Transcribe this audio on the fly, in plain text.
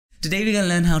Today we're gonna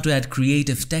learn how to add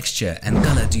creative texture and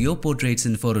color to your portraits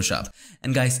in Photoshop.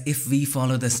 And guys, if we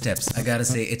follow the steps, I gotta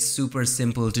say it's super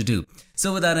simple to do.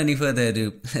 So without any further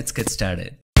ado, let's get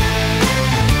started.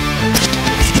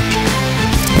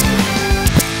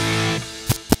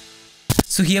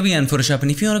 So here we are in Photoshop, and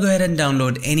if you want to go ahead and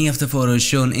download any of the photos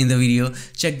shown in the video,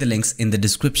 check the links in the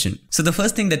description. So the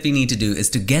first thing that we need to do is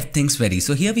to get things ready.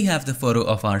 So here we have the photo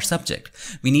of our subject.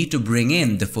 We need to bring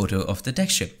in the photo of the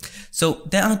texture. So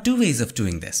there are two ways of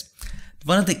doing this.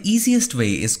 One of the easiest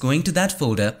way is going to that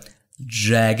folder,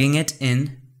 dragging it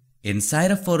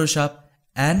inside of Photoshop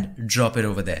and drop it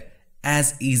over there.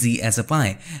 As easy as a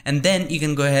pie. And then you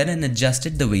can go ahead and adjust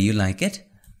it the way you like it.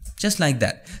 Just like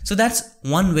that. So that's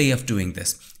one way of doing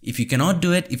this. If you cannot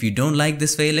do it, if you don't like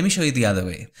this way, let me show you the other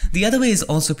way. The other way is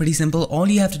also pretty simple. All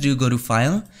you have to do, go to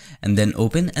File and then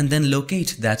Open and then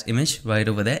locate that image right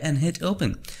over there and hit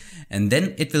Open. And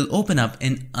then it will open up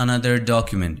in another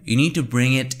document. You need to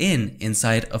bring it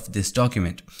inside of this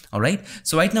document. Alright,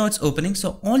 so right now it's opening.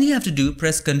 So all you have to do,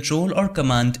 press Ctrl or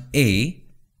Command A.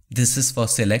 This is for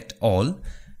select all.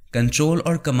 Ctrl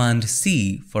or Command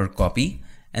C for copy.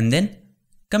 And then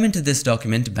come into this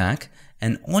document back,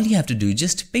 and all you have to do,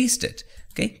 just paste it.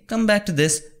 Okay, come back to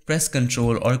this, press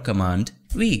Ctrl or Command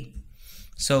V.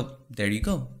 So there you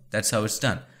go. That's how it's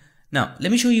done. Now,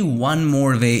 let me show you one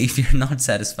more way if you're not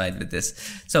satisfied with this.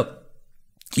 So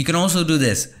you can also do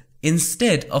this.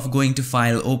 Instead of going to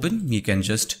File, Open, you can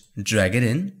just drag it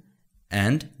in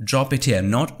and drop it here.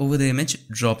 Not over the image,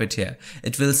 drop it here.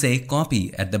 It will say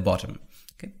copy at the bottom.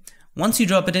 Once you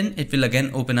drop it in, it will again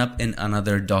open up in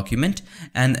another document.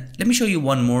 And let me show you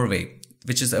one more way,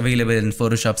 which is available in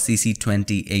Photoshop CC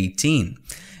 2018.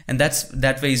 And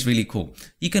that way is really cool.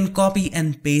 You can copy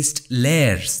and paste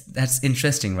layers. That's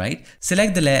interesting, right?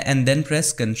 Select the layer and then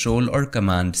press Ctrl or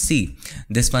Command C.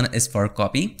 This one is for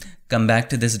copy. Come back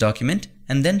to this document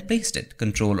and then paste it.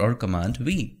 Ctrl or Command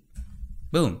V.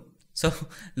 Boom. So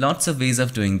lots of ways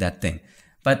of doing that thing.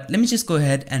 But let me just go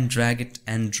ahead and drag it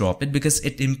and drop it because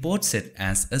it imports it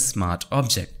as a smart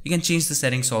object. You can change the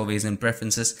settings always in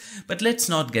preferences, but let's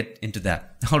not get into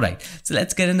that. Alright, so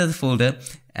let's get into the folder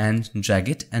and drag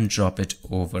it and drop it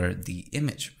over the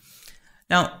image.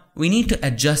 Now, we need to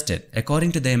adjust it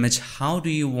according to the image. How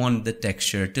do you want the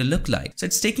texture to look like? So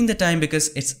it's taking the time because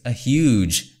it's a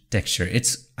huge texture.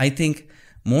 It's, I think,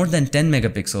 more than 10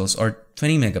 megapixels or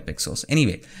 20 megapixels.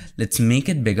 Anyway, let's make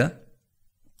it bigger.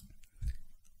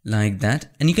 Like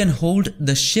that, and you can hold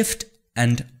the Shift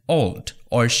and Alt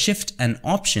or Shift and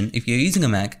Option if you're using a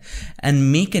Mac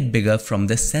and make it bigger from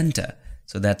the center.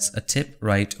 So that's a tip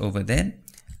right over there.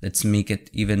 Let's make it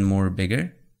even more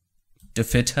bigger to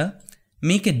fit her.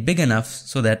 Make it big enough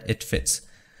so that it fits.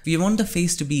 We want the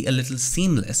face to be a little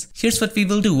seamless. Here's what we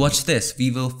will do. Watch this.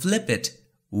 We will flip it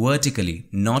vertically,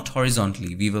 not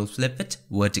horizontally. We will flip it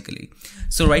vertically.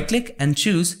 So right click and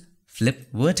choose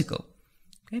Flip Vertical.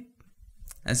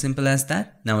 As simple as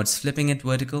that. Now it's flipping it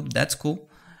vertical. That's cool.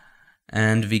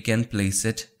 And we can place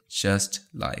it just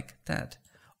like that.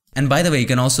 And by the way, you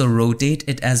can also rotate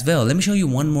it as well. Let me show you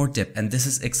one more tip, and this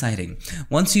is exciting.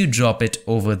 Once you drop it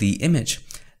over the image,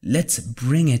 let's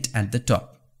bring it at the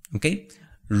top. Okay?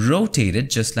 Rotate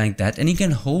it just like that, and you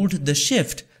can hold the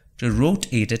Shift to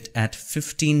rotate it at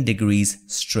 15 degrees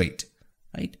straight.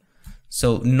 Right?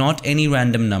 So not any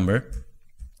random number.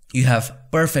 You have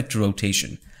perfect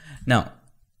rotation. Now,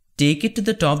 take it to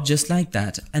the top just like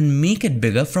that and make it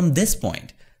bigger from this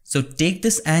point. So take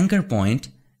this anchor point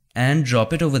and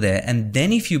drop it over there, and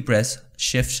then if you press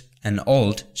Shift and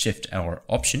Alt, Shift or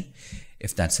Option,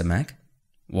 if that's a Mac,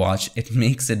 watch, it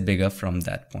makes it bigger from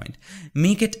that point.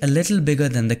 Make it a little bigger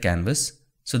than the canvas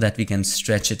so that we can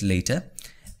stretch it later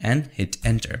and hit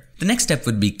Enter. The next step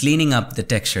would be cleaning up the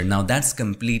texture. Now that's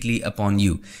completely upon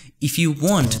you. If you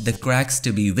want the cracks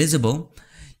to be visible,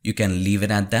 you can leave it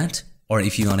at that. Or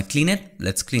if you want to clean it,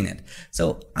 let's clean it.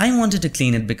 So I wanted to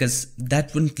clean it because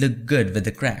that wouldn't look good with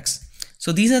the cracks.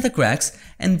 So these are the cracks,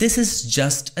 and this is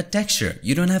just a texture.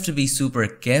 You don't have to be super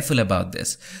careful about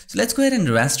this. So let's go ahead and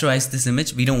rasterize this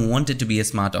image. We don't want it to be a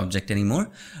smart object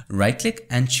anymore. Right click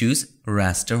and choose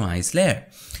Rasterize Layer.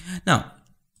 Now,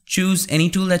 choose any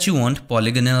tool that you want,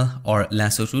 polygonal or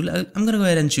lasso tool. I'm going to go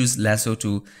ahead and choose lasso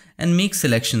tool and make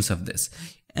selections of this.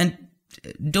 And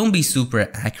don't be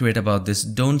super accurate about this.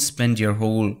 Don't spend your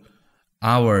whole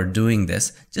hour doing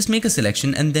this. Just make a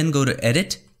selection and then go to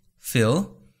Edit,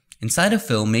 Fill. Inside of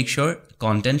Fill, make sure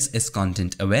Contents is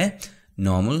content aware,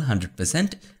 normal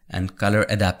 100%, and color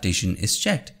adaptation is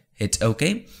checked. Hit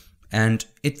OK, and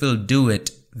it will do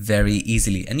it very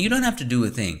easily. And you don't have to do a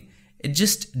thing. It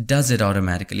just does it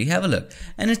automatically. Have a look.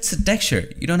 And it's a texture.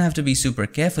 You don't have to be super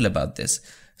careful about this.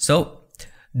 So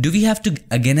do we have to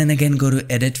again and again go to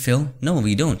edit fill? No,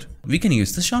 we don't. We can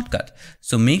use the shortcut.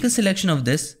 So make a selection of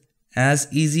this as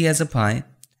easy as a pie,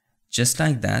 just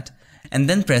like that, and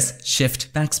then press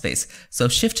Shift Backspace. So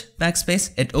Shift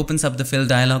Backspace, it opens up the fill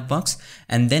dialog box,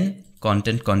 and then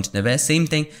content aware, same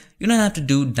thing. You don't have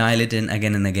to dial it in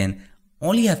again and again.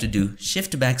 All you have to do,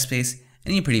 Shift Backspace,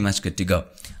 and you're pretty much good to go,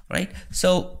 right?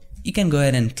 So you can go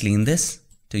ahead and clean this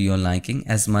to your liking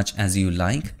as much as you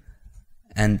like,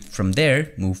 and from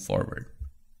there move forward.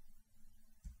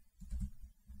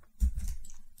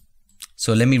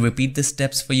 So let me repeat the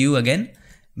steps for you again.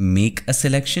 Make a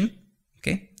selection,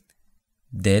 okay?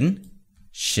 Then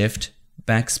Shift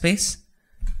Backspace,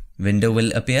 window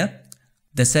will appear.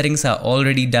 The settings are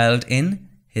already dialed in,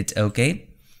 hit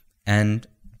OK, and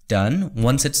done.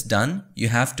 Once it's done, you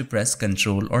have to press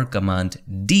Control or Command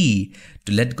D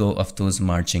to let go of those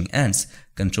marching ants.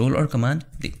 Control or Command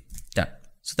D, done.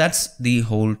 So that's the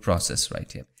whole process right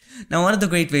here. Now, one of the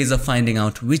great ways of finding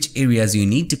out which areas you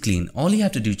need to clean, all you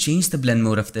have to do, change the blend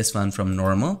mode of this one from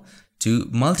normal to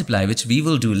multiply, which we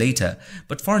will do later.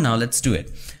 But for now, let's do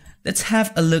it. Let's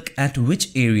have a look at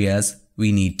which areas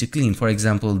we need to clean. For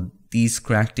example, these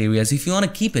cracked areas, if you want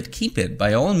to keep it.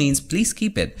 By all means, please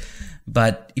keep it.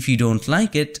 But if you don't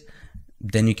like it,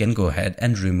 then you can go ahead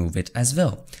and remove it as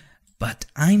well. But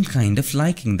I'm kind of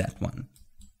liking that one.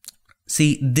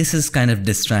 See, this is kind of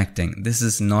distracting. This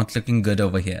is not looking good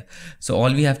over here. So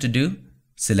all we have to do,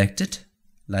 select it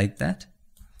like that.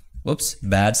 Whoops,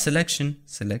 bad selection.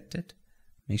 Select it.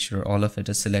 Make sure all of it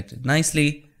is selected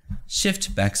nicely.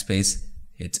 Shift Backspace,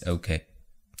 hit OK.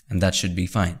 And that should be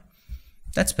fine.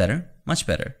 That's better, much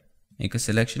better. Make a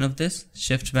selection of this,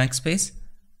 Shift Backspace,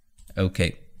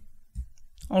 OK.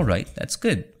 All right, that's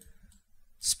good.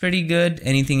 It's pretty good.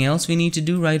 Anything else we need to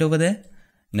do right over there?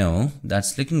 No,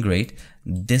 that's looking great.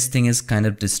 This thing is kind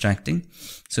of distracting.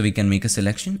 So we can make a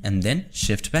selection and then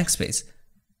Shift Backspace.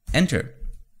 Enter.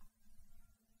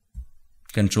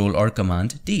 Control or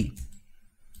Command D.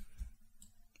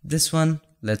 This one,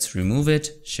 let's remove it.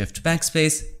 Shift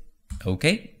Backspace.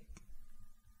 OK.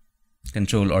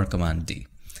 Control or Command D.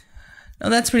 Now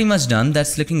that's pretty much done.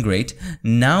 That's looking great.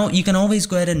 Now you can always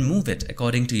go ahead and move it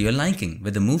according to your liking.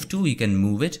 With the move tool, you can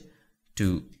move it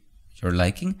to your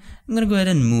liking. I'm going to go ahead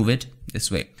and move it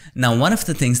this way. Now, one of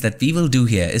the things that we will do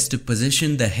here is to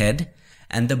position the head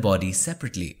and the body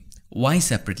separately. Why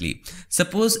separately?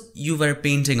 Suppose you were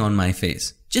painting on my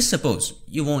face. Just suppose.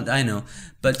 You won't, I know.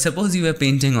 But suppose you were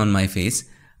painting on my face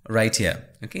right here.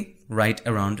 Okay? Right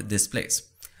around this place.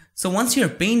 So once you're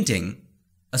painting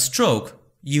a stroke,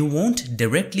 you won't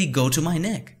directly go to my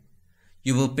neck.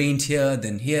 You will paint here,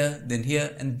 then here, then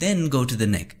here, and then go to the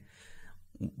neck.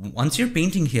 Once you're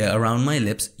painting here around my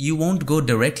lips, you won't go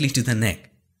directly to the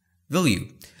neck, will you?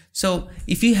 So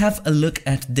if you have a look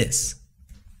at this,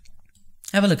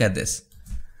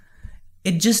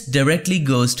 it just directly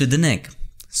goes to the neck.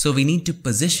 So we need to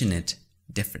position it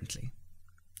differently.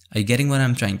 Are you getting what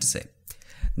I'm trying to say?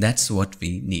 That's what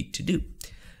we need to do.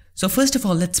 So first of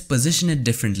all, let's position it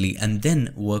differently and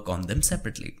then work on them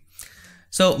separately.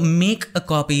 So make a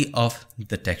copy of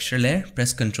the texture layer,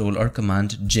 press Ctrl or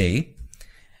Command J.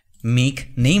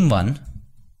 Make name one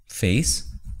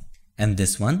face and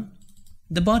this one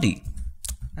the body.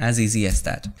 As easy as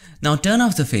that. Now turn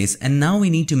off the face and now we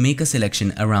need to make a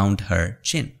selection around her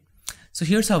chin. So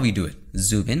here's how we do it.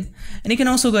 Zoom in and you can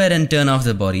also go ahead and turn off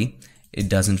the body. It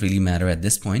doesn't really matter at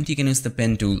this point. You can use the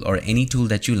pen tool or any tool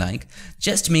that you like.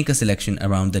 Just make a selection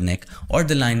around the neck or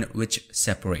the line which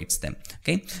separates them.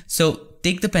 Okay, so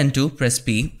take the pen tool, press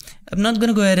P. I'm not going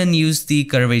to go ahead and use the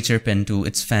curvature pen tool.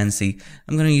 It's fancy.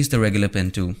 I'm going to use the regular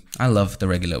pen tool. I love the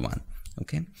regular one.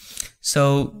 Okay,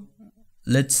 so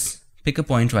let's pick a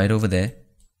point right over there.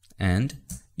 And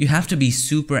you have to be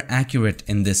super accurate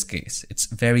in this case. It's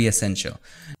very essential.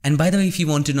 And by the way, if you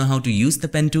want to know how to use the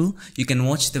pen tool, you can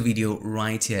watch the video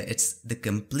right here. It's the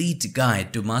complete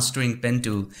guide to mastering pen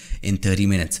tool in 30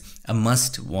 minutes. A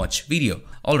must watch video.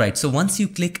 Alright, so once you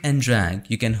click and drag,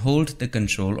 you can hold the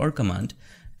Control or Command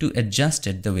to adjust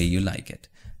it the way you like it.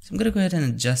 So I'm going to go ahead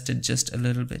and adjust it just a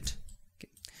little bit.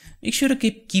 Okay. Make sure to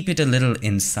keep it a little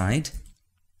inside.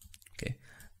 Okay,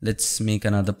 let's make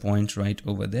another point right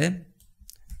over there.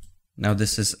 Now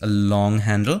this is a long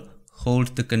handle.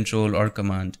 Hold the Control or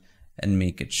Command and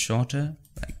make it shorter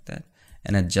like that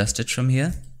and adjust it from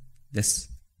here. This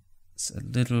is a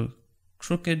little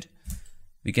crooked.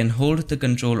 We can hold the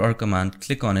Control or Command,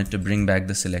 click on it to bring back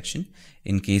the selection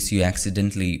in case you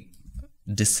accidentally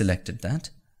deselected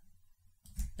that.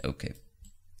 Okay.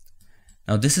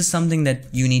 Now this is something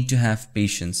that you need to have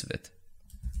patience with.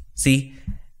 See,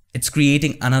 it's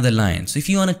creating another line. So if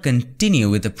you want to continue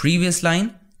with the previous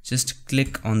line, just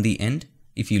click on the end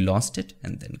if you lost it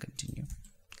and then continue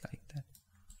like that.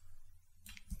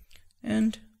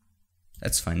 And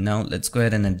that's fine. Now let's go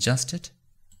ahead and adjust it.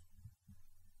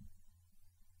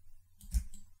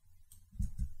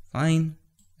 Fine.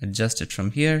 Adjust it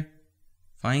from here.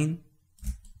 Fine.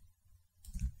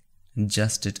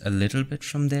 Adjust it a little bit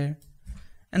from there.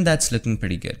 And that's looking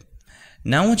pretty good.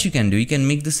 Now what you can do, you can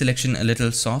make the selection a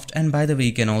little soft. And by the way,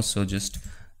 you can also just,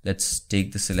 let's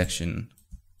take the selection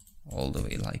all the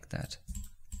way like that.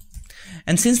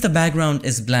 And since the background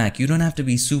is black, you don't have to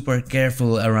be super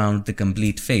careful around the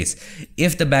complete face.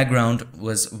 If the background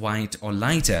was white or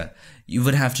lighter, you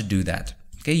would have to do that.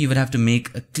 Okay, you would have to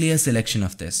make a clear selection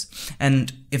of this.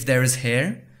 And if there is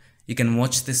hair, you can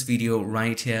watch this video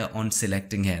right here on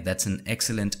selecting hair. That's an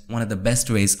excellent, one of the best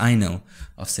ways I know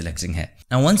of selecting hair.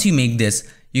 Now, once you make this,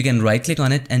 you can right click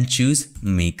on it and choose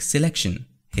Make Selection.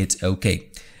 Hit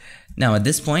OK. Now at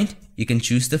this point, you can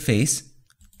choose the face,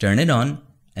 turn it on,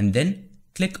 and then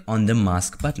click on the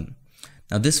mask button.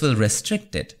 Now this will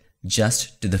restrict it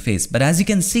just to the face. But as you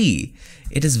can see,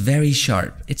 it is very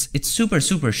sharp. It's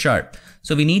super sharp.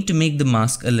 So we need to make the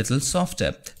mask a little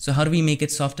softer. So how do we make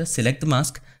it softer? Select the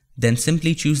mask, then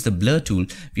simply choose the blur tool.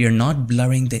 We are not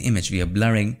blurring the image, we are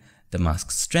blurring the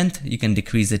mask strength. You can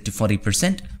decrease it to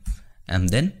 40% and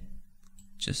then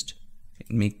just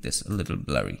make this a little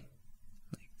blurry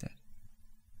like that.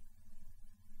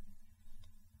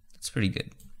 That's pretty good.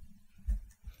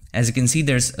 As you can see,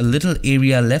 there's a little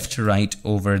area left right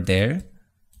over there,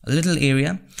 a little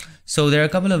area. So there are a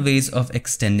couple of ways of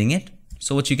extending it.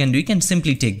 So what you can do, you can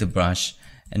simply take the brush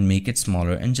and make it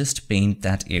smaller and just paint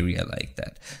that area like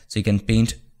that. So you can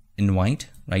paint in white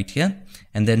right here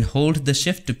and then hold the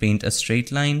shift to paint a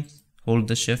straight line. Hold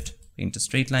the shift, paint a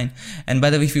straight line. And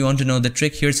by the way, if you want to know the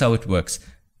trick, here's how it works.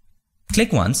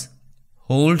 Click once,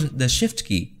 hold the shift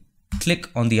key, click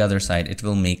on the other side, it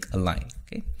will make a line.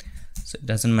 Okay, so it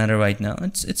doesn't matter right now,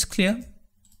 it's clear.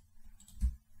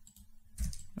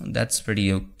 That's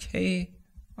pretty okay.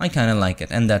 I kind of like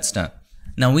it, and that's done.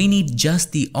 Now we need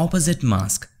just the opposite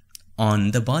mask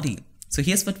on the body. So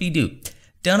here's what we do.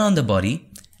 Turn on the body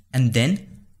and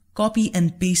then copy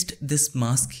and paste this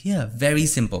mask here. Very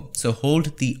simple. So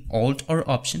hold the Alt or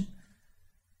Option,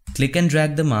 click and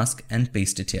drag the mask and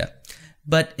paste it here.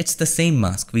 But it's the same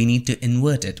mask. We need to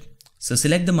invert it. So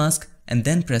select the mask and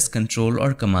then press Ctrl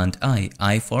or Command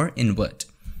I for invert.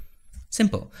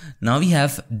 Simple. Now we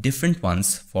have different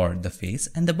ones for the face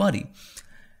and the body.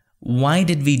 Why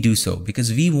did we do so?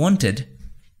 Because we wanted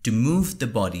to move the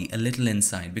body a little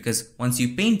inside, because once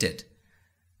you paint it,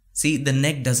 see, the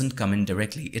neck doesn't come in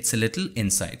directly, it's a little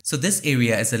inside. So this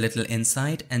area is a little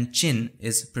inside and chin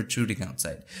is protruding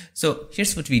outside. So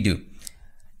here's what we do.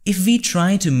 If we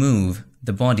try to move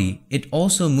the body, it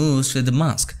also moves with the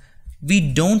mask. We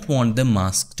don't want the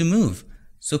mask to move.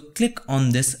 So click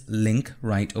on this link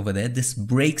right over there. This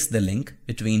breaks the link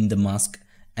between the mask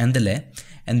and the layer,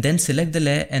 and then select the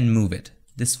layer and move it.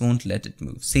 This won't let it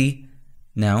move. See,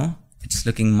 now it's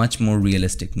looking much more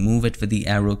realistic. Move it with the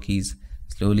arrow keys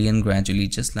slowly and gradually,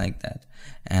 just like that.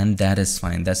 And that is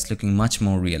fine. That's looking much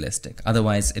more realistic.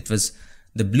 Otherwise,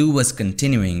 the blue was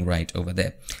continuing right over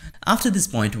there. After this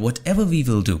point, whatever we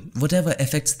will do, whatever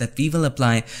effects that we will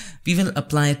apply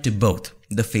it to both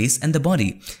the face and the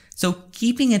body. So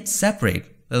keeping it separate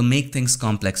will make things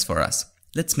complex for us.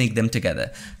 Let's make them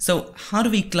together. So how do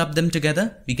we club them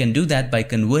together? We can do that by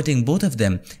converting both of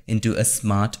them into a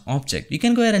smart object. You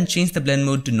can go ahead and change the blend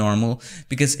mode to normal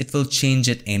because it will change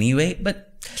it anyway,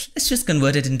 but let's just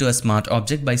convert it into a smart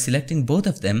object by selecting both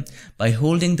of them by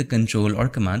holding the Control or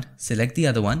Command, select the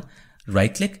other one,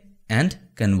 right click and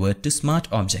convert to smart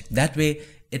object. That way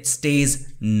it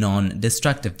stays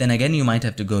non-destructive. Then again, you might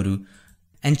have to go to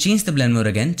and change the blend mode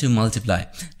again to multiply.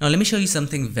 Now let me show you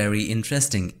something very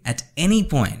interesting. At any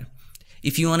point,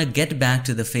 if you want to get back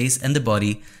to the face and the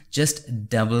body, just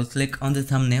double click on the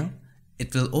thumbnail.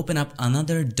 It will open up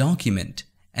another document,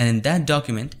 and in that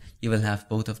document, you will have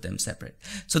both of them separate.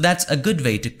 So that's a good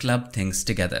way to club things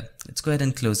together. Let's go ahead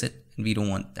and close it. We don't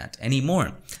want that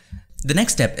anymore. The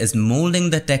next step is molding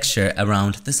the texture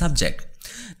around the subject.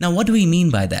 Now what do we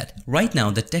mean by that? Right now,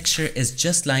 the texture is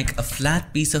just like a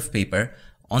flat piece of paper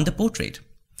on the portrait.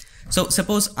 So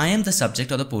suppose I am the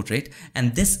subject of the portrait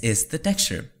and this is the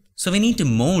texture. So we need to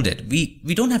mold it. We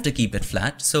don't have to keep it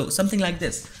flat. So something like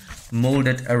this. Mold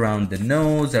it around the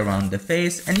nose, around the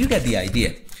face, and you get the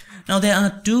idea. Now there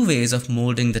are two ways of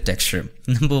molding the texture.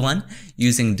 Number one,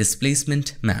 using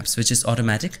displacement maps, which is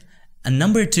automatic. And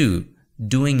number two,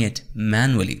 doing it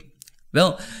manually.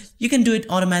 Well, you can do it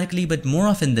automatically, but more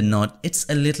often than not, it's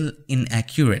a little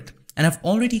inaccurate. And I've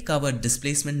already covered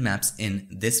displacement maps in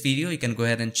this video. You can go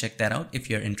ahead and check that out if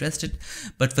you're interested.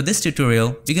 But for this tutorial,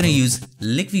 we're going to use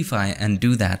Liquify and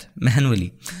do that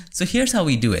manually. So here's how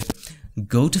we do it.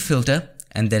 Go to filter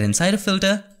and then inside of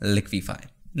filter, Liquify.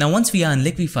 Now, once we are in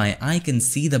Liquify, I can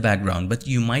see the background, but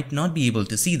you might not be able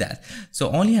to see that. So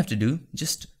all you have to do,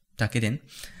 just tuck it in,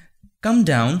 come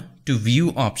down to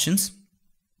view options.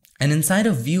 And inside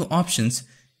of view options,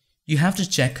 you have to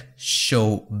check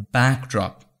show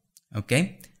backdrop.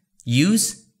 Okay,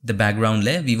 use the background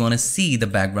layer. We want to see the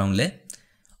background layer,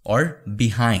 or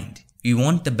behind. We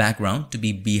want the background to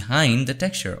be behind the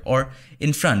texture or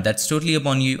in front. That's totally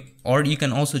upon you, or you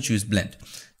can also choose blend.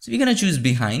 So we're going to choose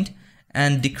behind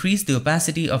and decrease the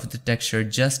opacity of the texture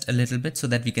just a little bit so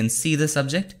that we can see the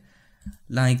subject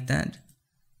like that,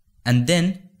 and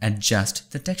then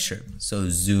adjust the texture. So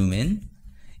zoom in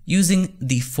using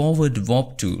the forward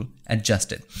warp tool,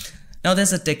 adjust it. Now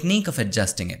there's a technique of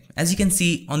adjusting it. As you can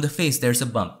see on the face, there's a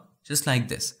bump, just like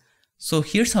this. So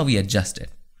here's how we adjust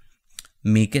it.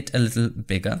 Make it a little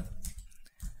bigger.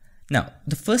 Now,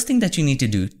 the first thing that you need to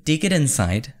do, take it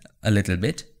inside a little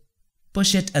bit,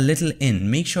 push it a little in,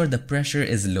 make sure the pressure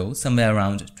is low, somewhere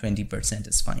around 20%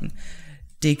 is fine.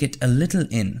 Take it a little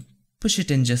in, push it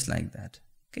in just like that,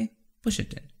 okay? Push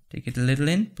it in, take it a little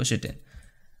in, push it in.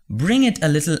 Bring it a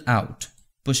little out,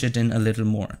 push it in a little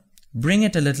more. Bring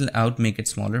it a little out, make it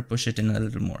smaller, push it in a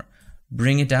little more.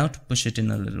 Bring it out, push it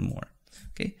in a little more.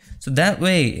 Okay, so that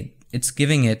way it's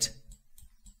giving it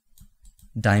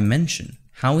dimension.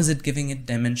 How is it giving it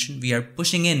dimension? We are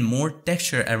pushing in more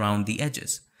texture around the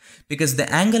edges because the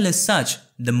angle is such,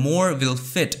 the more will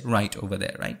fit right over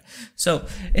there, right? So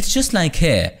it's just like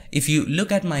hair. If you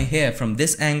look at my hair from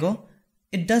this angle,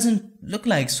 it doesn't look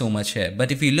like so much hair,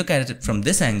 but if you look at it from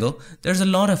this angle, there's a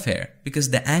lot of hair because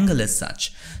the angle is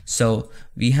such. So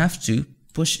we have to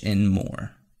push in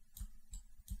more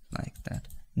like that.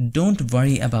 Don't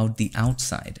worry about the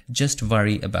outside, just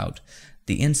worry about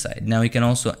the inside. Now you can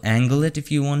also angle it if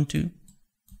you want to.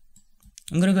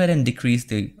 I'm gonna go ahead and decrease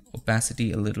the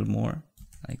opacity a little more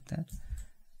like that.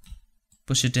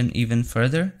 Push it in even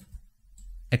further.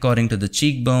 According to the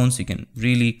cheekbones, you can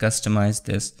really customize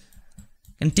this.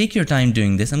 And take your time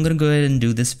doing this. I'm going to go ahead and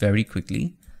do this very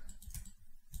quickly.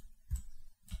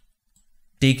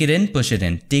 Take it in, push it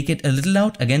in. Take it a little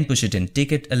out, again push it in.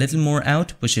 Take it a little more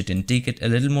out, push it in. Take it a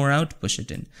little more out, push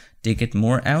it in. Take it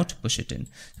more out, push it in.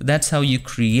 So that's how you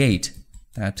create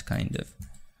that kind of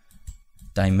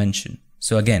dimension.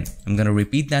 So again, I'm going to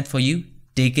repeat that for you.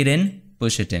 Take it in,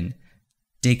 push it in.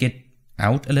 Take it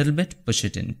out a little bit, push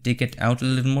it in. Take it out a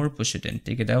little more, push it in.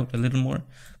 Take it out a little more,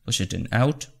 push it in.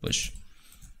 Out, push.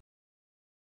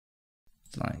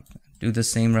 Like that. Do the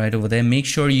same right over there. Make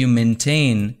sure you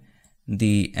maintain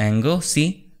the angle.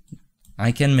 See,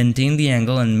 I can maintain the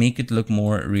angle and make it look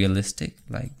more realistic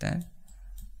like that.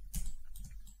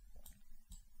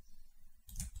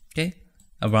 Okay,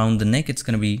 around the neck it's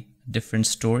going to be a different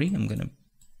story. I'm going to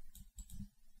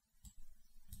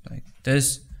like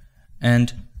this,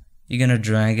 and you're going to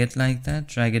drag it like that,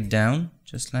 drag it down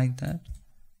just like that,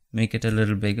 make it a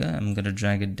little bigger. I'm going to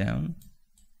drag it down.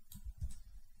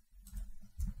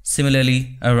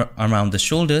 Similarly, around the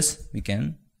shoulders, we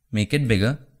can make it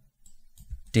bigger.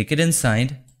 Take it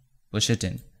inside, push it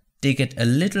in. Take it a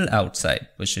little outside,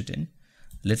 push it in.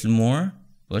 A little more,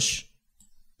 push,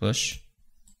 push.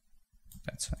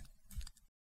 That's fine.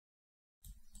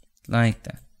 Like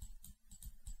that.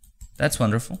 That's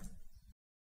wonderful.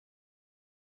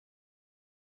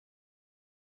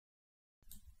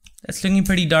 That's looking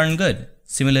pretty darn good.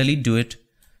 Similarly, do it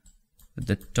with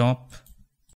the top.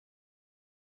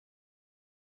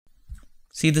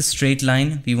 See the straight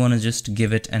line? We want to just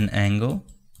give it an angle.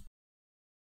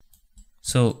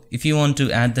 So if you want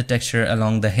to add the texture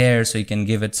along the hair so you can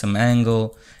give it some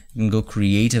angle, you can go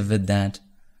creative with that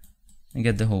and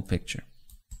get the whole picture.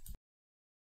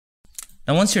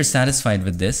 Now once you're satisfied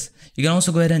with this, you can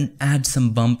also go ahead and add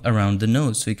some bump around the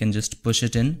nose. So you can just push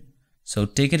it in. So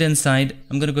take it inside.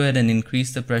 I'm going to go ahead and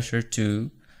increase the pressure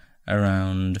to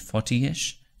around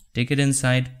 40-ish. Take it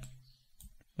inside,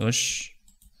 push.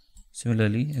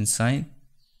 Similarly, inside,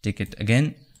 take it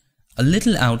again, a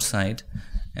little outside,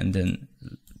 and then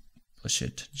push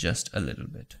it just a little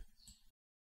bit.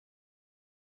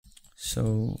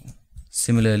 So,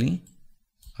 similarly,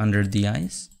 under the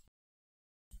eyes.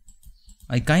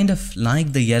 I kind of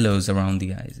like the yellows around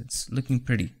the eyes. It's looking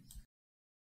pretty.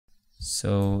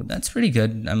 So, that's pretty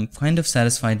good. I'm kind of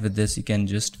satisfied with this. You can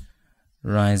just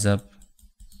rise up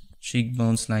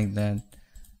cheekbones like that.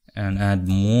 and add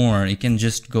more. You can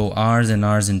just go R's and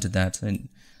R's into that and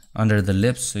under the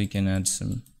lips, so you can add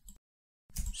some.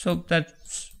 So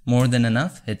that's more than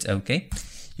enough. Hit OK.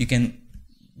 You can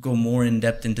go more in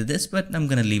depth into this, but I'm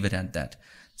gonna leave it at that.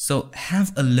 So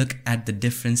have a look at the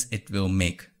difference it will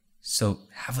make. So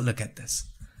have a look at this.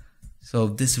 So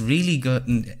this really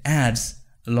adds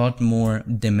a lot more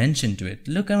dimension to it.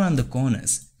 Look around the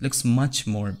corners. Looks much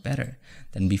more better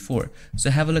than before.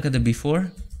 So have a look at the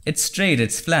before. It's straight,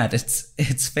 it's flat,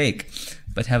 it's fake.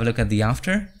 But have a look at the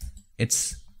after.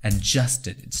 It's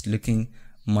adjusted. It's looking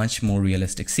much more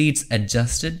realistic. See, it's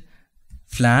adjusted,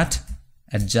 flat,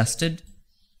 adjusted.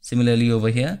 Similarly over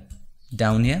here,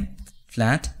 down here,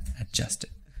 flat, adjusted.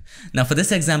 Now for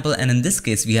this example, and in this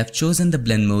case, we have chosen the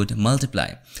blend mode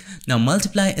multiply. Now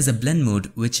multiply is a blend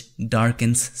mode which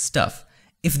darkens stuff.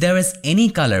 If there is any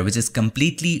color which is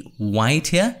completely white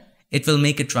here, it will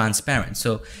make it transparent.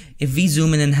 So if we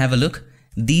zoom in and have a look,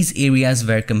 these areas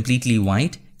were completely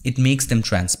white, it makes them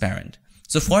transparent.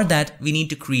 So for that, we need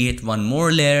to create one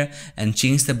more layer and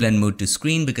change the blend mode to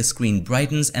screen, because screen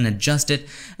brightens and adjust it,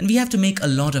 and we have to make a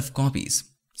lot of copies.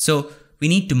 So we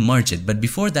need to merge it, but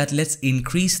before that, let's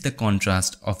increase the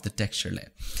contrast of the texture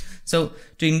layer. So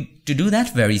to do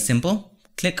that, very simple,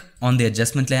 click on the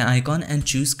adjustment layer icon and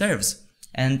choose curves,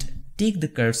 and take the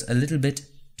curves a little bit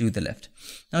to the left.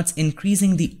 Now it's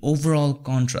increasing the overall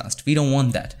contrast. We don't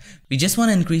want that. We just want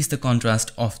to increase the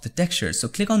contrast of the texture. So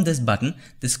click on this button.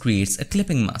 This creates a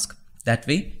clipping mask. That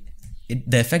way,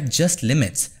 the effect just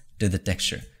limits to the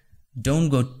texture. Don't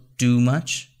go too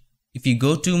much. If you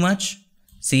go too much,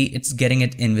 see, it's getting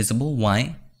it invisible.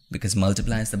 Why? Because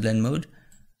multiply is the blend mode.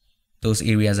 Those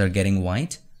areas are getting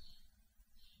white.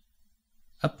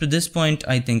 Up to this point,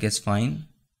 I think it's fine.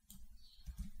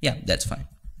 Yeah, that's fine.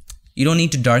 You don't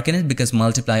need to darken it because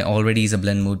multiply already is a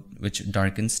blend mode which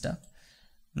darkens stuff.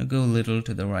 I'm gonna go a little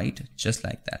to the right, just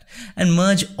like that. And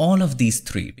merge all of these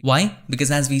three. Why?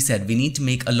 Because as we said, we need to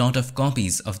make a lot of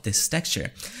copies of this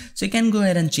texture. So you can go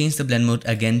ahead and change the blend mode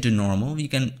again to normal. You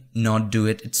can not do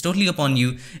it. It's totally upon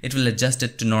you. It will adjust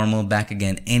it to normal back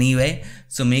again anyway.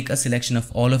 So make a selection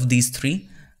of all of these three.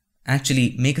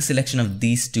 Actually, make a selection of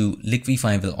these two.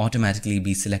 Liquify will automatically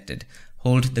be selected.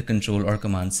 Hold the control or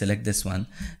command, select this one.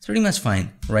 It's pretty much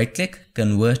fine. Right click,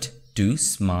 convert to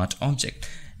smart object.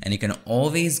 And you can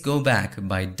always go back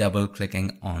by double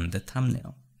clicking on the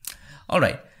thumbnail.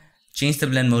 Alright, change the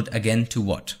blend mode again to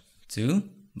what? To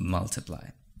multiply.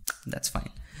 That's fine.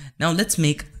 Now let's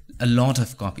make a lot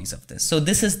of copies of this. So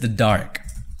this is the dark.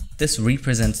 This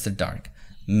represents the dark.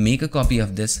 Make a copy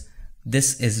of this.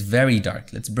 This is very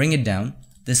dark. Let's bring it down.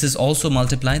 This is also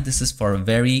multiply. This is for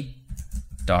very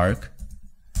dark.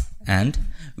 And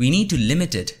we need to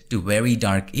limit it to very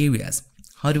dark areas.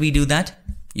 How do we do that?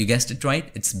 You guessed it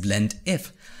right, it's blend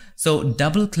if. So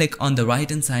double click on the right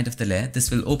hand side of the layer.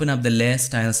 This will open up the layer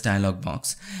styles dialog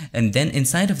box. And then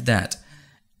inside of that,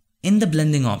 in the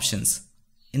blending options,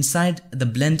 inside the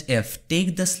blend if,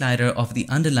 take the slider of the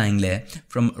underlying layer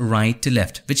from right to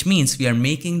left, which means we are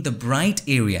making the bright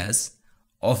areas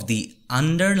of the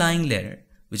underlying layer,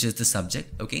 which is the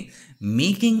subject, okay?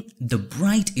 Making the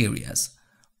bright areas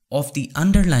of the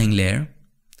underlying layer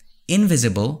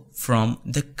invisible from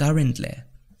the current layer.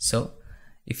 So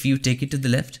if you take it to the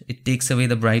left, it takes away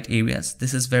the bright areas.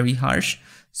 This is very harsh.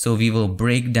 So we will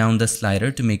break down the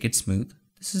slider to make it smooth.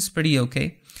 This is pretty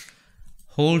okay.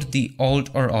 Hold the Alt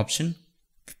or Option,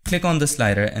 click on the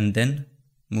slider and then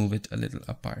move it a little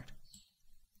apart.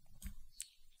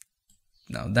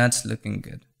 Now that's looking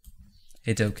good.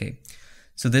 Hit OK.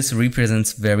 So this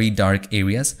represents very dark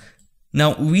areas.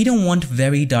 Now we don't want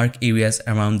very dark areas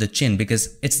around the chin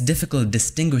because it's difficult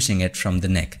distinguishing it from the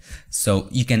neck. So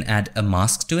you can add a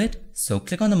mask to it. So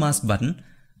click on the mask button,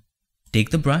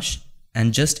 take the brush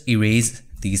and just erase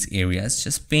these areas.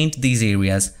 Just paint these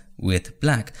areas with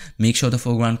black. Make sure the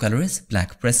foreground color is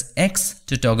black. Press X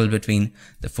to toggle between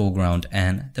the foreground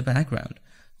and the background.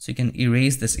 So you can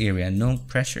erase this area. No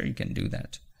pressure, you can do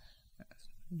that.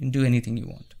 You can do anything you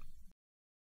want.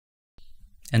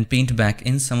 And paint back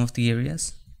in some of the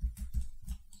areas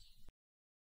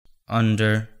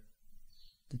under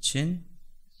the chin.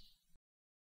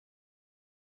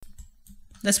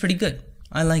 That's pretty good.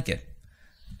 I like it.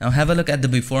 Now have a look at the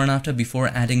before and after. Before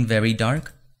adding very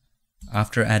dark,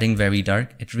 after adding very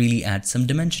dark, it really adds some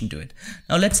dimension to it.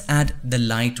 Now let's add the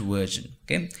light version.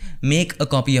 Okay, make a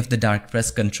copy of the dark,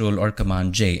 press Ctrl or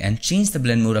Command J and change the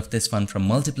blend mode of this one from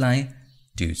multiply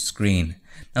to screen.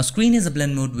 Now screen is a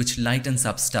blend mode which lightens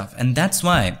up stuff, and that's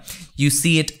why you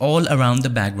see it all around the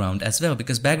background as well,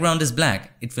 because background is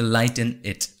black, it will lighten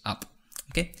it up.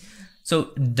 Okay, So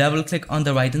double click on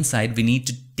the right hand side. We need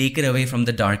to take it away from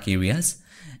the dark areas.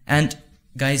 And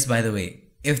guys, by the way,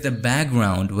 if the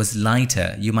background was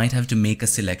lighter, you might have to make a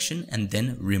selection and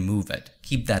then remove it.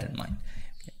 Keep that in mind.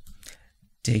 Okay.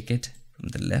 Take it from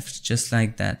the left just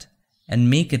like that and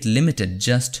make it limited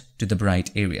just to the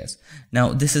bright areas.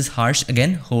 Now this is harsh.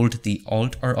 Again, hold the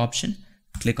Alt or Option,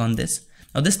 click on this.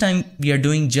 Now this time we are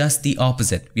doing just the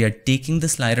opposite. We are taking the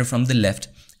slider from the left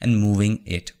and moving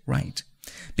it right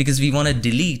because we want to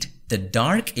delete the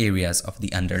dark areas of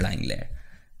the underlying layer.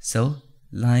 So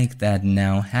like that.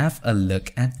 Now have a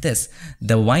look at this.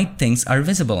 The white things are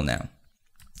visible now.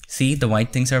 See, the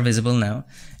white things are visible now.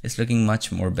 It's looking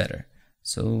much more better.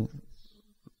 So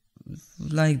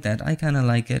like that, I kind of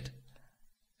like it.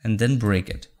 And then break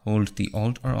it. Hold the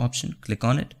Alt or Option, click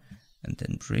on it, and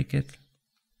then break it.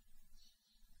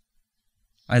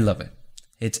 I love it.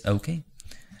 Hit OK.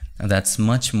 Now that's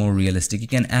much more realistic. You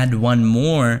can add one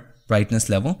more brightness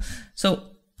level.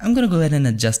 So I'm going to go ahead and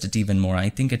adjust it even more. I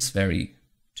think it's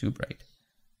too bright.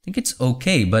 I think it's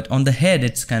okay, but on the head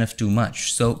it's kind of too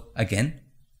much. So again,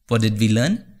 what did we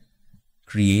learn?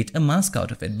 Create a mask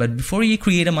out of it. But before you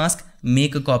create a mask,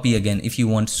 make a copy again if you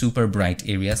want super bright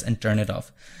areas and turn it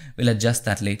off. We'll adjust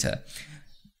that later.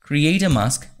 Create a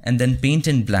mask and then paint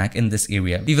in black in this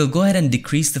area. We will go ahead and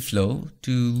decrease the flow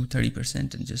to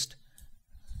 30% and just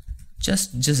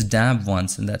dab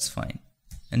once, and that's fine.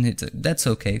 And that's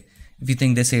okay. If you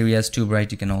think this area is too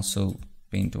bright, you can also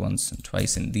paint once and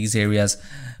twice in these areas.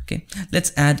 Okay,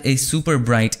 let's add a super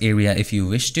bright area if you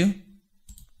wish to.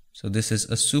 So this is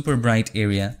a super bright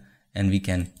area, and we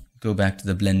can go back to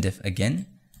the blend diff again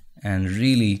and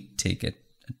really take it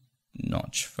a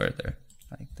notch further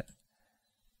like that.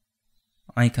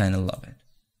 I kind of love it.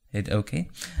 Hit OK.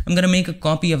 I'm going to make a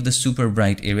copy of the super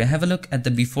bright area. Have a look at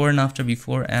the before and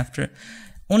after.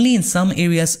 Only in some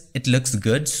areas it looks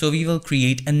good, so we will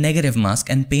create a negative mask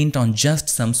and paint on just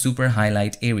some super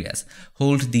highlight areas.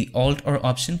 Hold the Alt or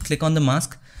Option, click on the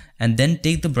mask, and then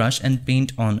take the brush and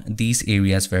paint on these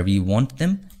areas where we want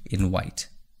them in white.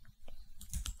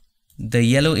 The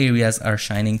yellow areas are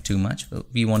shining too much.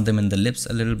 We want them in the lips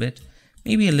a little bit,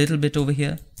 maybe a little bit over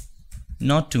here.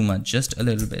 Not too much, just a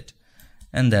little bit.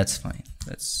 And that's fine.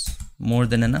 That's more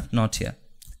than enough. Not here.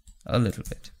 A little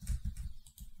bit.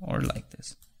 Or like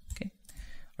this. Okay.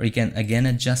 Or you can again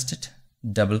adjust it.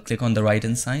 Double click on the right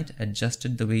hand side. Adjust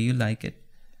it the way you like it.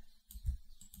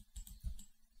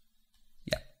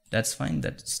 Yeah, that's fine.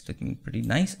 That's looking pretty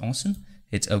nice. Awesome.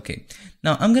 It's okay.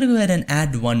 Now I'm going to go ahead and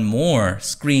add one more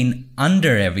screen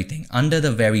under everything, under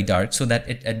the very dark, so that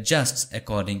it adjusts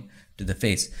according to the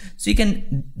face. So you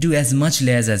can do as much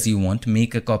layers as you want.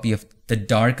 Make a copy of the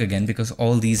dark again, because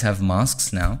all these have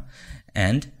masks now.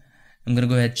 And I'm going to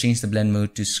go ahead and change the blend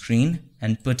mode to screen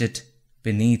and put it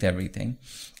beneath everything,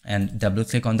 and double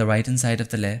click on the right hand side of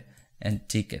the layer and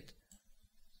take it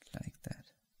like that.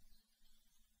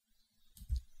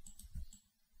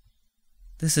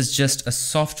 This is just a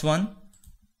soft one.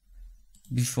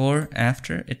 Before,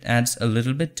 after, it adds a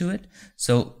little bit to it.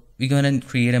 So we're going to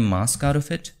create a mask out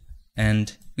of it,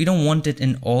 and we don't want it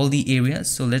in all the areas.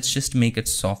 So let's just make it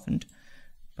softened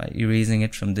by erasing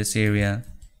it from this area,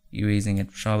 erasing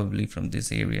it probably from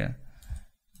this area,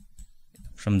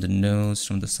 from the nose,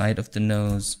 from the side of the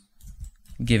nose,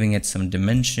 giving it some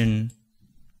dimension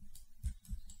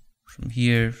from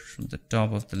here, from the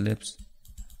top of the lips,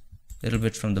 a little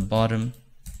bit from the bottom,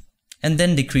 and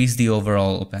then decrease the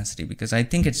overall opacity because I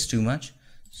think it's too much.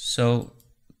 So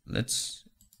let's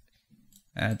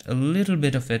add a little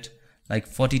bit of it, like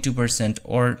 42%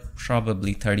 or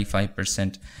probably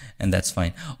 35%, and that's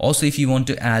fine. Also, if you want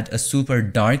to add a super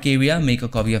dark area, make a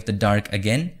copy of the dark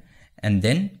again, and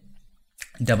then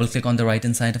double click on the right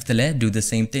hand side of the layer, do the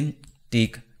same thing,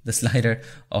 take the slider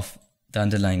of the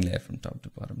underlying layer from top to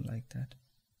bottom like that.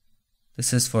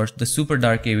 This is for the super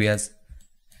dark areas,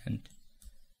 and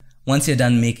once you're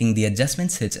done making the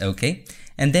adjustments, hit OK.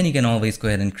 And then you can always go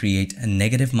ahead and create a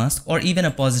negative mask or even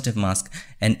a positive mask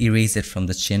and erase it from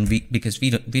the chin because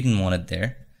we didn't want it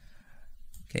there.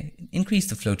 Okay, increase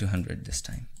the flow to 100 this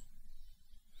time.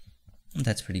 And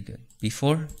that's pretty good.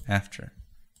 Before, after.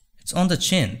 It's on the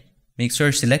chin. Make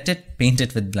sure select it, paint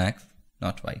it with black,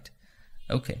 not white.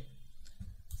 Okay.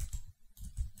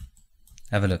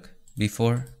 Have a look.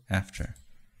 Before, after.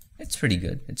 It's pretty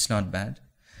good. It's not bad.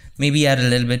 Maybe add a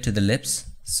little bit to the lips.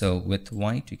 So with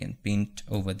white, you can paint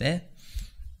over there.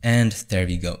 And there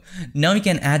we go. Now you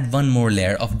can add one more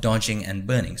layer of dodging and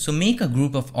burning. So make a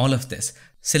group of all of this.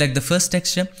 Select the first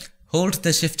texture, hold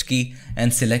the shift key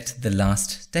and select the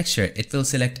last texture. It will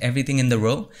select everything in the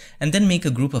row, and then make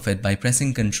a group of it by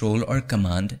pressing Ctrl or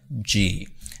Command J.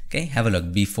 Okay, have a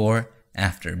look. Before,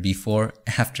 after, before,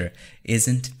 after.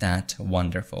 Isn't that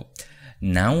wonderful?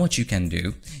 Now what you can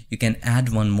do, you can add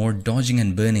one more dodging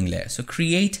and burning layer. So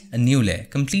create a new layer,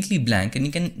 completely blank, and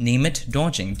you can name it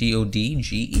dodging,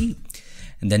 D-O-D-G-E.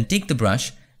 And then take the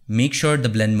brush, make sure the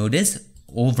blend mode is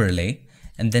overlay,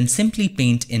 and then simply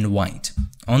paint in white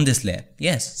on this layer.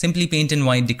 Yes, simply paint in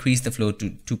white, decrease the flow to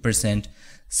 2%,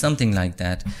 something like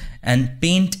that, and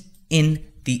paint in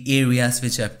the areas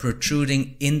which are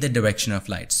protruding in the direction of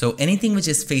light. So anything which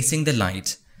is facing the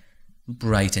light,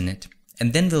 brighten it,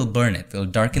 and then we'll burn it. We'll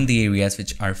darken the areas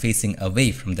which are facing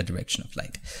away from the direction of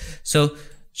light. So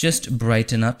just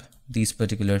brighten up these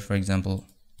particular, for example,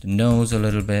 the nose a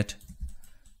little bit,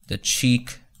 the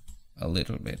cheek a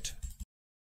little bit,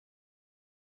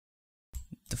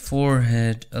 the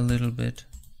forehead a little bit.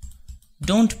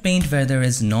 Don't paint where there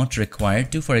is not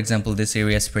required to. For example, this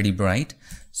area is pretty bright,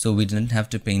 so we didn't have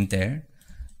to paint there.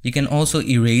 You can also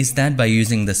erase that by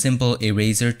using the simple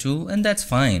eraser tool, and that's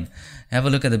fine. Have a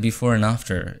look at the before and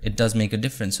after. It does make a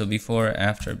difference. So before,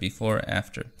 after, before,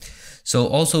 after. So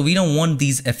also we don't want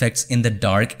these effects in the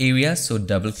dark areas, so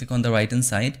double click on the right hand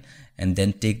side and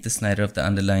then take the slider of the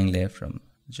underlying layer from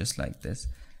just like this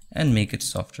and make it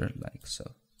softer like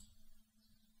so.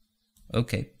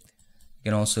 Okay.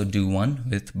 You can also do one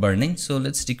with burning. So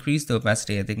let's decrease the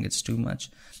opacity. I think it's too much.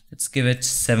 Let's give it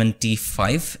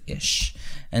 75-ish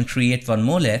and create one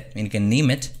more layer, and you can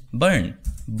name it burn.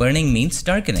 Burning means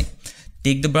darkening.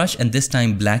 Take the brush, and this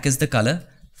time black is the color,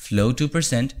 flow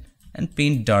 2%, and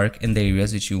paint dark in the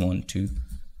areas which you want to,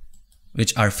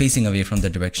 which are facing away from the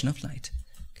direction of light.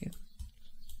 Okay.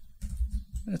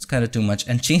 That's kind of too much.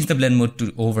 And change the blend mode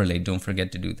to overlay. Don't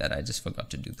forget to do that. I just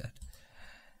forgot to do that.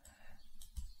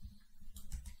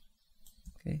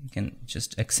 Okay, you can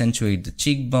just accentuate the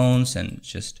cheekbones and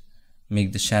just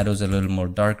make the shadows a little more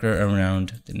darker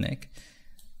around the neck.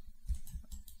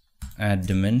 Add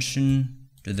dimension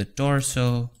to the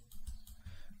torso,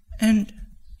 and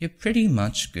you're pretty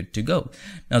much good to go.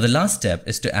 Now the last step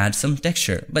is to add some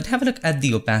texture, but have a look at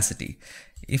the opacity.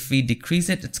 If we decrease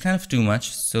it, it's kind of too much,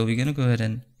 so we're gonna go ahead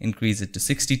and increase it to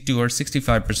 62 or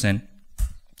 65%.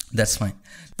 That's fine.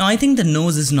 Now I think the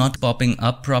nose is not popping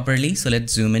up properly, so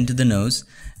let's zoom into the nose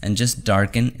and just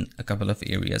darken a couple of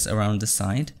areas around the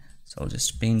side. So I'll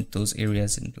just paint those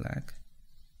areas in black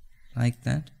like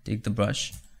that. Take the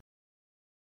brush,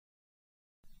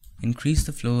 increase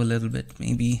the flow a little bit,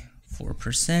 maybe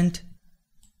 4%.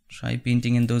 Try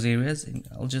painting in those areas, and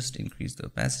I'll just increase the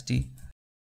opacity.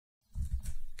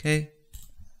 Okay,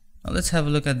 now let's have a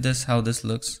look at this, how this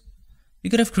looks. We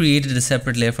could have created a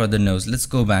separate layer for the nose. Let's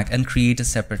go back and create a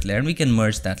separate layer, and we can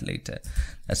merge that later.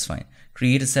 That's fine.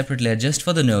 Create a separate layer just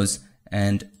for the nose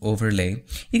and overlay.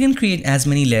 You can create as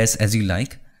many layers as you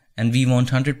like, and we want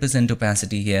 100%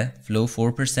 opacity here, flow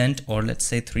 4% or let's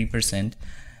say 3%.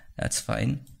 That's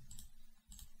fine.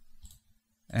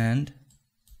 And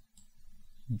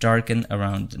darken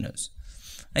around the nose.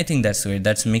 I think that's great.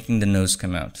 That's making the nose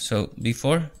come out. So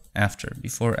before, after,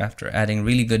 adding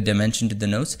really good dimension to the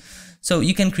nose. So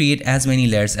you can create as many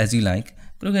layers as you like,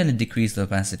 but we're going to decrease the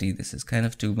opacity. This is kind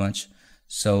of too much.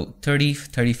 So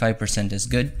 35% is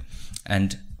good.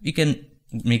 And you can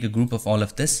make a group of all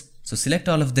of this. So select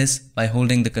all of this by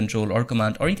holding the Control or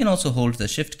Command, or you can also hold the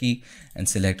Shift key and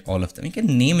select all of them. You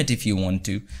can name it if you want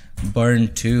to,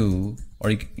 burn 2, or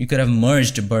you could have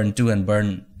merged burn 2 and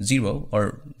burn 0,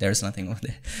 or there's nothing over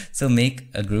there. So make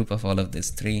a group of all of this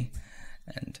 3,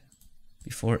 and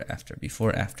before,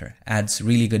 after adds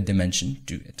really good dimension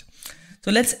to it. So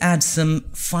let's add some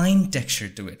fine texture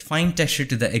to it, fine texture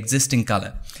to the existing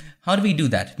color. How do we do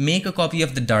that? Make a copy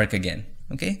of the dark again.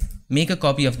 Okay, make a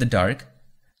copy of the dark.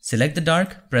 Select the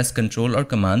dark, press Ctrl or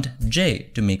Command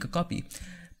J to make a copy.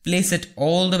 Place it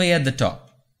all the way at the top.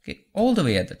 Okay, all the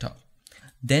way at the top.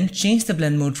 Then change the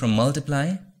blend mode from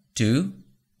multiply to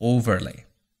overlay.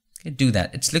 Okay, do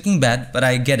that. It's looking bad, but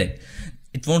I get it.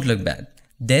 It won't look bad.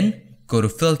 Then go to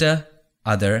Filter,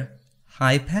 Other,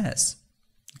 High Pass.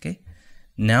 Okay.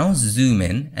 Now zoom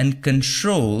in and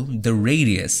control the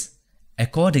radius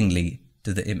accordingly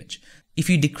to the image. If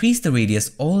you decrease the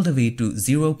radius all the way to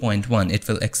 0.1, it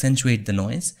will accentuate the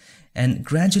noise, and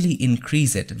gradually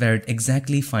increase it where it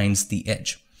exactly finds the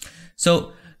edge.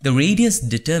 So the radius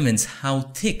determines how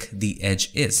thick the edge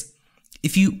is.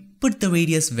 If you put the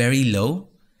radius very low,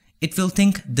 it will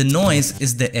think the noise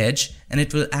is the edge, and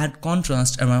it will add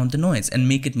contrast around the noise and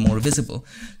make it more visible.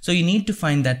 So you need to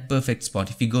find that perfect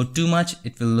spot. If you go too much,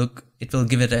 it will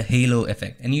give it a halo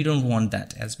effect, and you don't want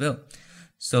that as well.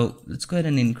 So let's go ahead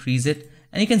and increase it,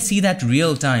 and you can see that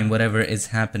real time whatever is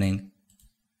happening,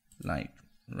 like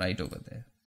right over there.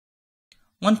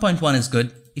 1.1 is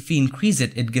good. If we increase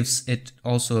it, it gives it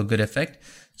also a good effect.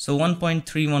 So 1.3,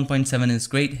 1.7 is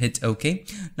great. Hit OK.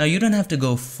 Now you don't have to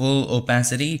go full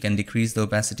opacity. You can decrease the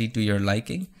opacity to your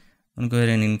liking. I'm going to go ahead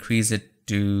and increase it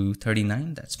to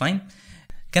 39. That's fine.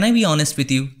 Can I be honest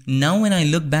with you? Now when I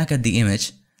look back at the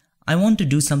image, I want to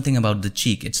do something about the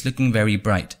cheek. It's looking very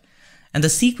bright. And the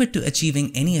secret to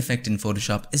achieving any effect in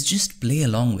Photoshop is just play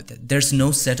along with it. There's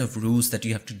no set of rules that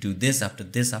you have to do this, after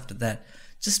that.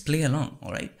 Just play along,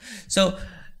 alright? So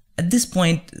at this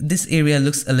point, this area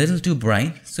looks a little too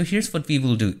bright. So here's what we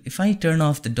will do. If I turn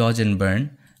off the dodge and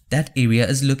burn, that area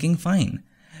is looking fine.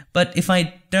 But if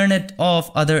I turn it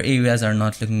off, other areas are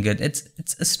not looking good.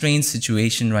 It's a strange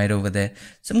situation right over there.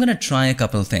 So I'm going to try a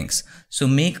couple things. So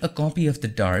make a copy of the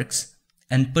darks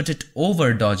and put it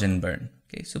over dodge and burn.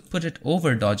 Okay, so put it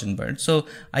over dodge and burn. So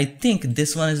I think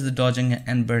this one is the dodging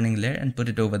and burning layer and put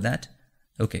it over that.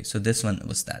 Okay, so this one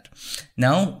was that.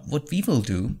 Now what we will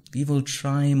do, we will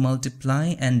try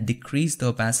multiply and decrease the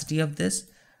opacity of this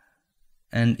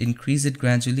and increase it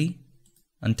gradually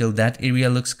until that area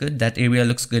looks good. That area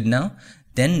looks good now.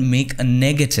 Then make a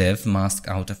negative mask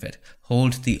out of it.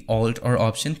 Hold the Alt or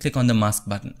Option, click on the mask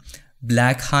button.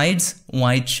 Black hides,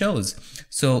 white shows.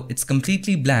 So it's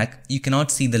completely black. You cannot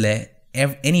see the layer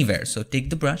anywhere. So take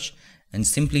the brush and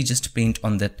simply just paint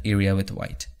on that area with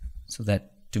white so that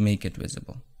to make it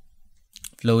visible.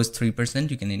 Flow is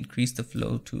 3%. You can increase the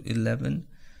flow to 11.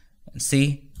 And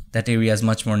see, that area is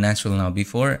much more natural now.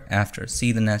 Before, after.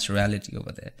 See the naturality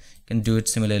over there. You can do it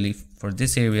similarly for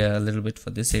this area, a little bit for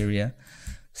this area.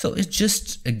 So it's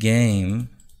just a game.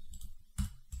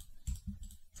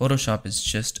 Photoshop is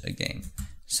just a game.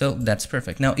 So that's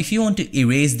perfect. Now, if you want to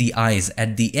erase the eyes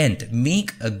at the end,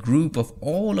 make a group of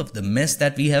all of the mess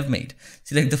that we have made.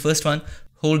 Select the first one,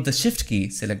 hold the Shift key,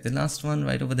 select the last one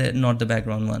right over there, not the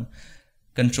background one.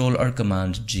 Control or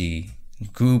Command G.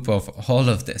 Group of all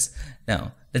of this.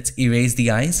 Now let's erase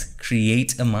the eyes,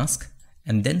 create a mask,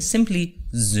 and then simply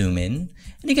zoom in.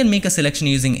 And you can make a selection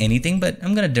using anything, but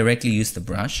I'm going to directly use the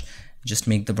brush. Just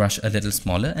make the brush a little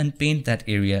smaller and paint that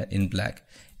area in black.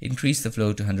 Increase the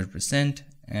flow to 100%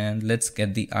 and let's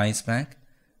get the eyes back.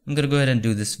 I'm going to go ahead and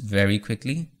do this very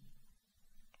quickly.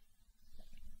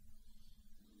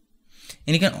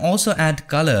 And you can also add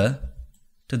color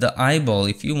to the eyeball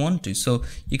if you want to. So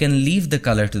you can leave the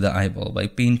color to the eyeball by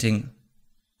painting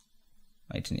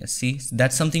right in here. See,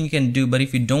 that's something you can do, but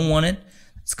if you don't want it,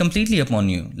 it's completely upon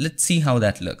you. Let's see how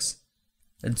that looks.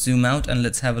 Let's zoom out and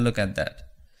let's have a look at that.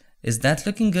 Is that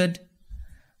looking good?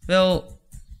 Well,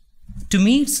 to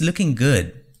me, it's looking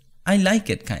good. I like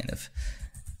it kind of.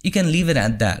 You can leave it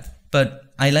at that,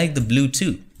 but I like the blue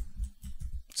too.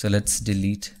 So let's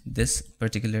delete this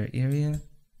particular area.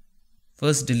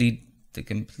 First delete the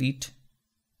complete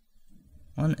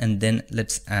one and then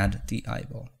let's add the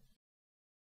eyeball.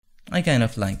 I kind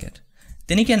of like it.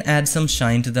 Then you can add some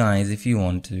shine to the eyes if you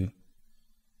want to.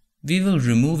 We will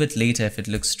remove it later if it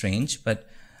looks strange, but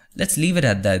let's leave it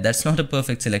at that. That's not a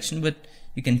perfect selection, but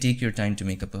you can take your time to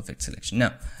make a perfect selection.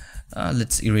 Now,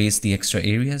 let's erase the extra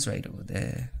areas right over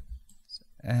there. So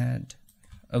add.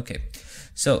 Okay.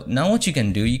 So now what you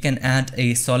can do, you can add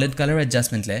a solid color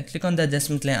adjustment layer. Click on the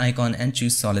adjustment layer icon and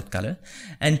choose solid color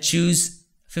and choose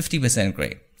 50%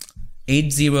 gray.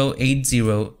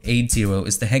 808080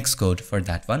 is the hex code for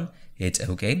that one. Hit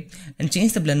OK and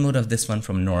change the blend mode of this one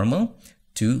from normal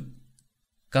to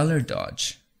color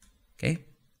dodge. Okay.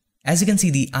 As you can see,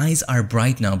 the eyes are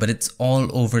bright now, but it's all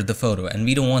over the photo and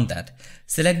we don't want that.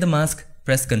 Select the mask,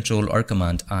 press Ctrl or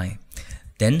Command I.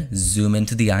 Then zoom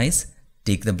into the eyes,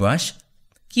 take the brush,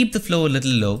 keep the flow a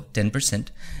little low, 10%,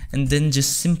 and then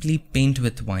just simply paint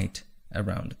with white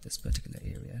around this particular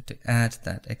area to add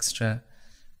that extra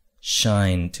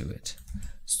shine to it.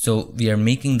 So we are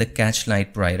making the catch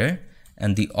light brighter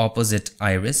and the opposite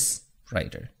iris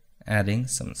brighter, adding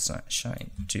some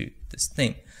shine to this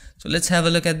thing. So let's have a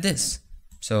look at this.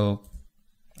 So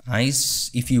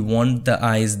eyes, if you want the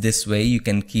eyes this way, you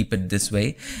can keep it this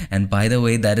way. And by the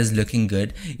way, that is looking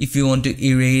good. If you want to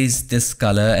erase this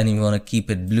color and you want to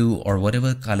keep it blue or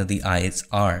whatever color the eyes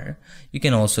are, you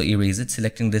can also erase it,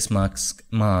 selecting this mask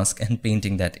and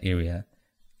painting that area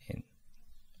in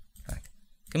black.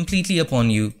 Completely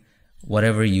upon you,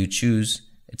 whatever you choose.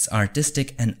 It's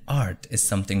artistic, and art is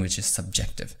something which is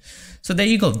subjective. So there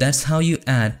you go. That's how you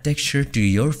add texture to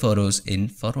your photos in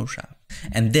Photoshop.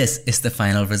 And this is the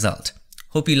final result.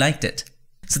 Hope you liked it.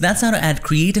 So that's how to add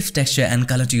creative texture and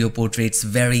color to your portraits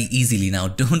very easily. Now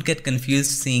don't get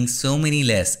confused seeing so many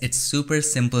layers. It's super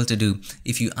simple to do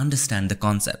if you understand the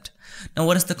concept. Now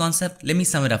what is the concept? Let me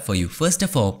sum it up for you. First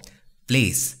of all,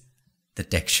 place the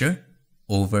texture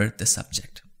over the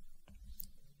subject.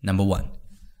 Number 1.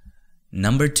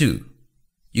 Number 2,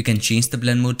 you can change the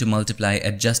blend mode to multiply,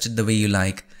 adjust it the way you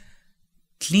like,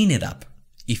 clean it up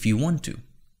if you want to.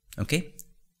 Okay?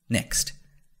 Next,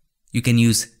 you can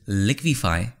use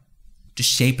Liquify to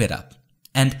shape it up.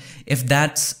 And if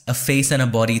that's a face and a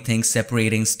body thing,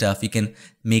 separating stuff, you can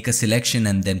make a selection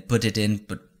and then put it in.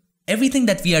 But everything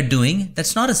that we are doing,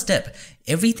 that's not a step.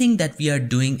 Everything that we are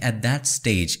doing at that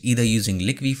stage, either using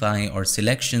Liquify or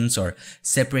selections or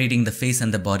separating the face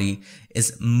and the body,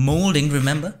 is molding,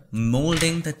 remember,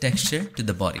 molding the texture to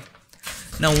the body.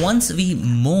 Now, once we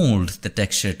mold the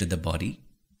texture to the body,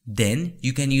 then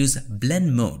you can use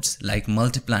blend modes like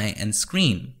multiply and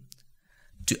screen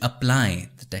to apply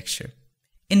the texture.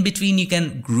 In between, you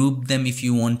can group them if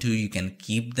you want to. You can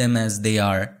keep them as they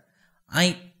are.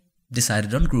 I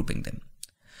decided on grouping them.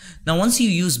 Now, once you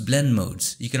use blend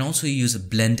modes, you can also use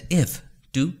blend if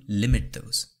to limit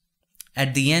those.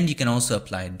 At the end, you can also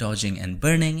apply dodging and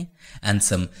burning and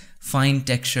some fine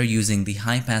texture using the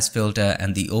high pass filter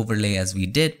and the overlay as we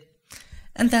did.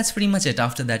 And that's pretty much it.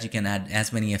 After that, you can add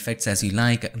as many effects as you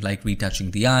like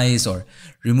retouching the eyes or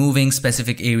removing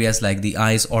specific areas like the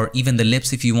eyes or even the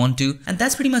lips if you want to. And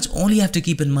that's pretty much all you have to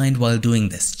keep in mind while doing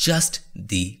this, just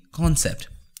the concept.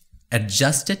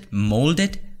 Adjust it, mold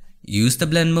it, use the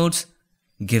blend modes,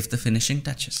 give the finishing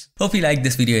touches. Hope you liked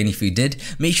this video, and if you did,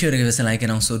 make sure to give us a like,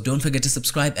 and also don't forget to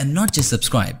subscribe, and not just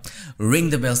subscribe, ring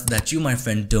the bell so that you, my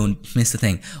friend, don't miss a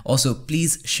thing. Also,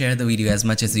 please share the video as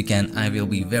much as you can. I will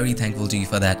be very thankful to you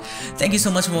for that. Thank you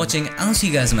so much for watching. I'll see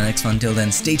you guys in my next one. Till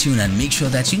then, stay tuned and make sure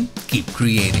that you keep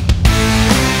creating.